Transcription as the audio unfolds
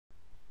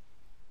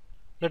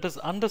Let us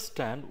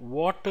understand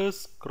what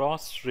is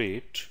cross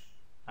rate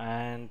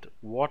and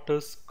what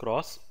is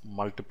cross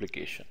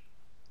multiplication.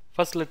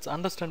 First, let's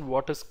understand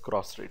what is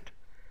cross rate.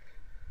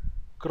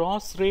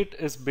 Cross rate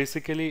is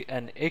basically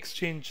an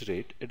exchange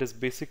rate. It is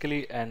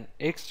basically an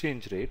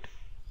exchange rate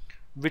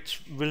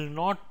which will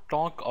not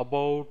talk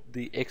about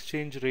the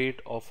exchange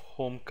rate of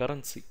home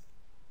currency.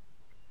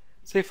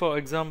 Say for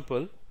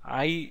example,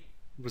 I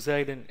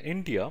reside in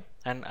India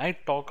and I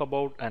talk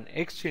about an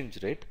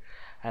exchange rate,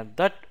 and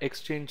that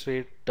exchange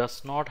rate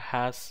does not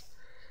have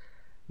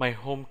my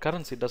home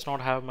currency.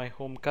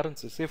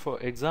 Say for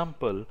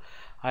example,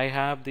 I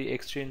have the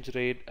exchange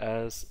rate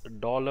as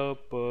dollar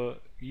per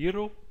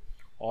euro,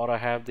 or I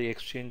have the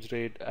exchange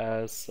rate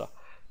as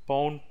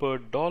pound per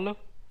dollar.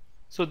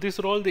 So these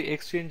are all the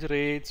exchange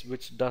rates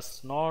which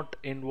does not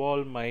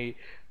involve my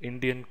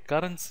Indian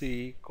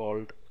currency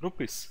called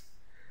rupees.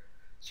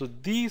 So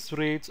these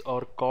rates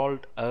are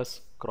called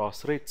as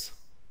cross rates.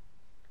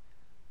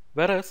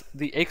 Whereas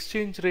the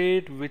exchange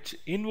rate which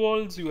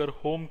involves your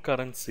home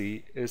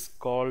currency is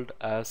called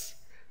as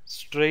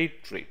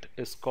straight rate,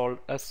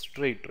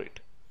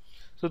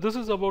 So this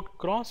is about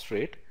cross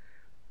rate.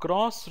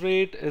 Cross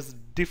rate is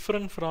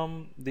different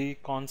from the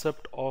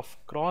concept of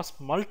cross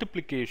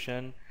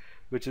multiplication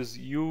which is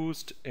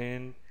used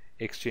in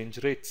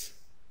exchange rates.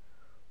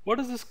 What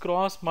is this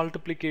cross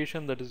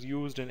multiplication that is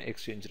used in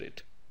exchange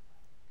rate?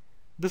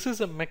 This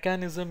is a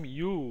mechanism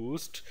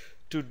used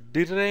to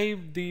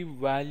derive the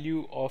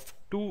value of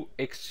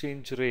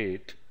exchange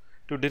rate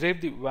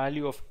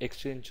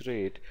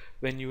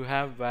when you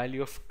have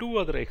value of two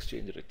other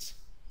exchange rates.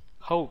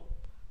 How?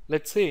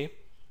 Let's say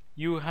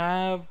you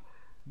have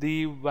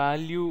the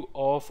value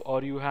of,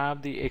 or you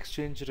have the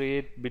exchange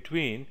rate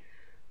between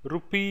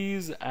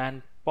rupees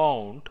and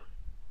pound,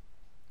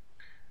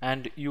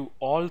 and you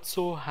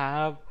also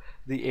have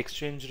the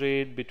exchange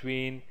rate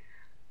between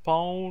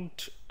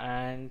pound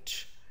and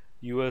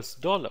US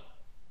dollar.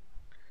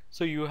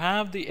 So you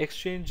have the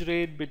exchange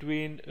rate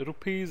between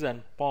rupees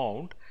and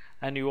pound,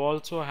 and you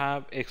also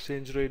have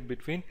exchange rate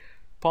between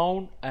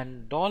pound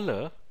and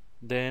dollar.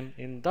 Then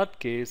in that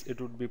case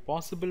it would be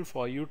possible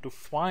for you to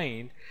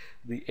find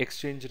the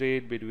exchange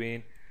rate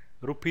between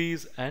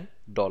rupees and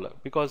dollar,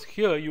 because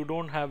here you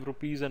don't have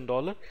rupees and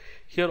dollar,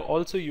 here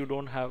also you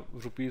don't have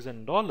rupees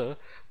and dollar,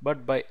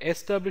 but by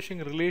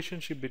establishing a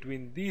relationship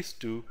between these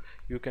two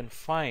you can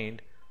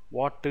find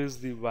what is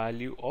the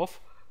value of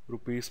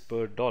rupees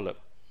per dollar.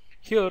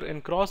 Here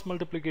in cross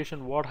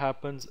multiplication, what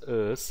happens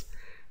is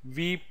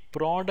we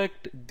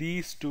product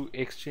these two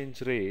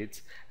exchange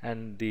rates,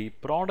 and the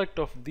product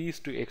of these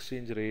two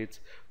exchange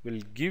rates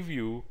will give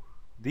you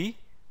the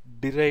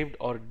derived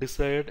or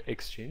desired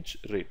exchange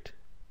rate,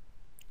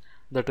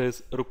 that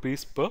is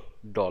rupees per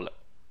dollar.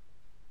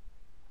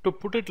 To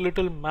put it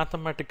little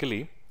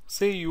mathematically,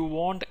 say you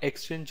want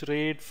exchange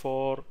rate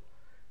for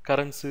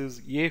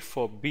currencies A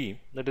for B,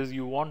 that is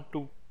you want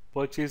to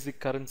purchase the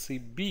currency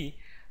B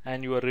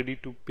and you are ready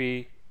to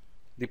pay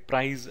the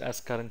price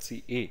as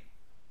currency A.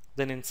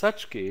 Then in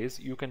such case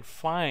you can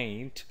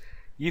find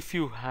if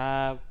you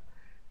have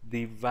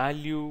the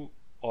value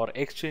or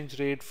exchange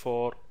rate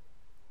for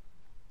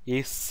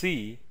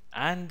AC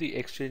and the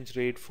exchange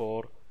rate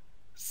for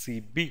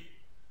CB.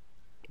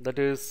 That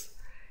is,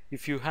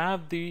 if you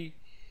have the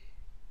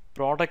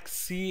product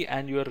C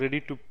and you are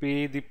ready to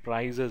pay the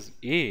price as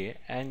A,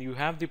 and you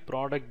have the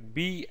product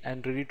B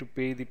and ready to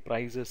pay the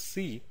price as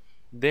C,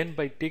 then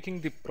by taking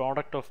the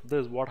product of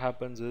this, what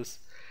happens is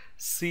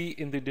C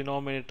in the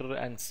denominator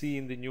and C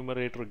in the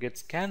numerator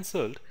gets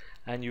cancelled,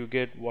 and you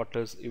get what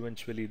is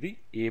eventually the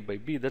A by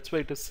B. That's why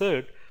it is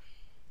said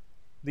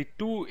the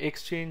two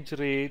exchange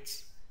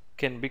rates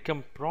can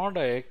become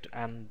product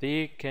and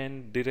they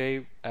can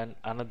derive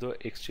another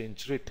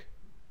exchange rate.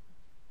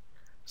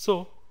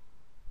 So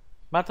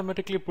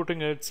mathematically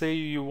putting it, say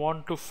you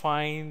want to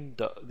find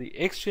the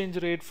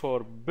exchange rate for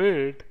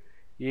bid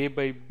A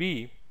by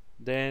B,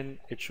 then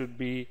it should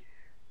be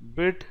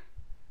bid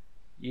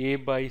A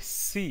by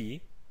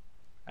C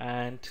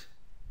and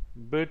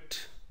bid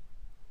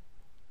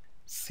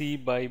C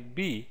by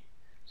B.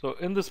 So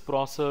in this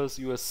process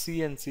your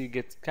C and C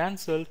gets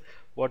cancelled.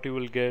 What you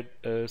will get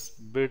is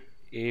bid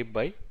A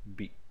by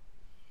B.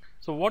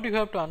 So what you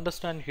have to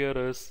understand here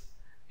is,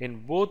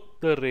 in both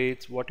the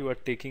rates what you are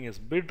taking is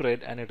bid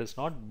rate and it is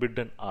not bid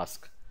and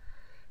ask.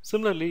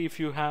 Similarly, if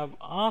you have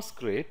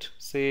ask rate,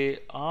 say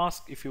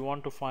ask, if you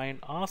want to find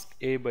ask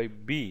A by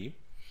B,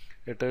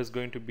 it is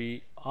going to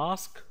be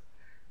ask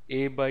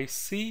A by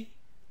C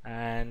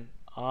and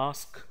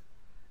ask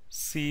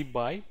C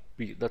by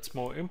B. That's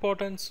more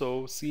important.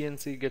 So C and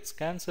C gets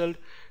cancelled.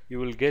 You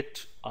will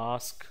get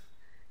ask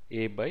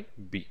A by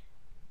B.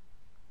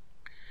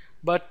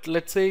 But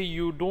let's say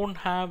you don't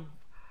have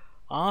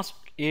ask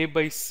A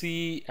by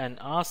C and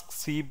ask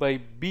C by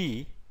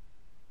B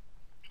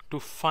to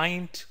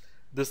find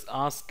this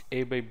ask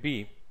A by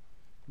B,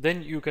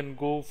 then you can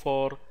go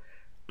for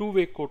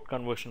two-way code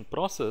conversion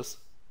process,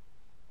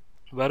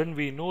 wherein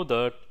we know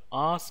that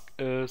ask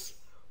is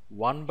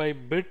 1 by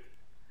bid,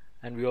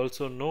 and we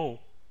also know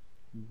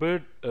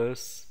bid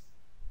is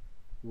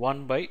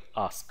 1 by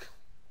ask.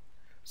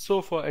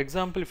 So for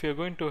example, if you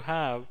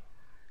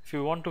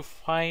want to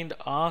find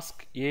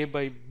ask A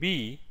by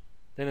B,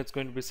 then it's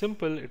going to be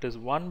simple. It is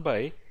 1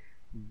 by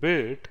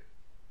bid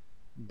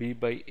B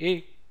by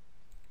A.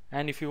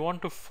 And if you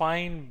want to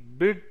find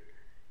bid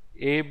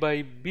A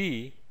by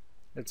B,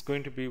 it's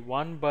going to be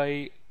 1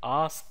 by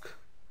ask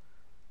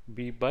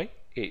B by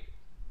A.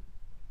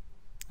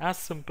 As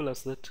simple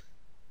as that.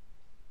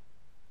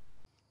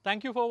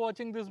 Thank you for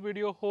watching this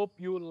video. Hope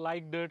you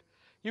liked it.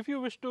 If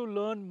you wish to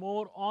learn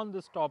more on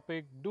this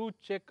topic, do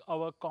check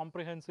our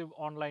comprehensive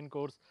online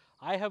course.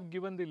 I have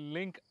given the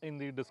link in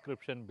the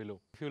description below.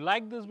 If you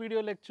like this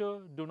video lecture,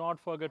 do not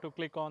forget to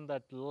click on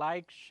that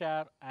like,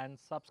 share and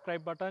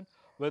subscribe button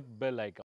with bell icon.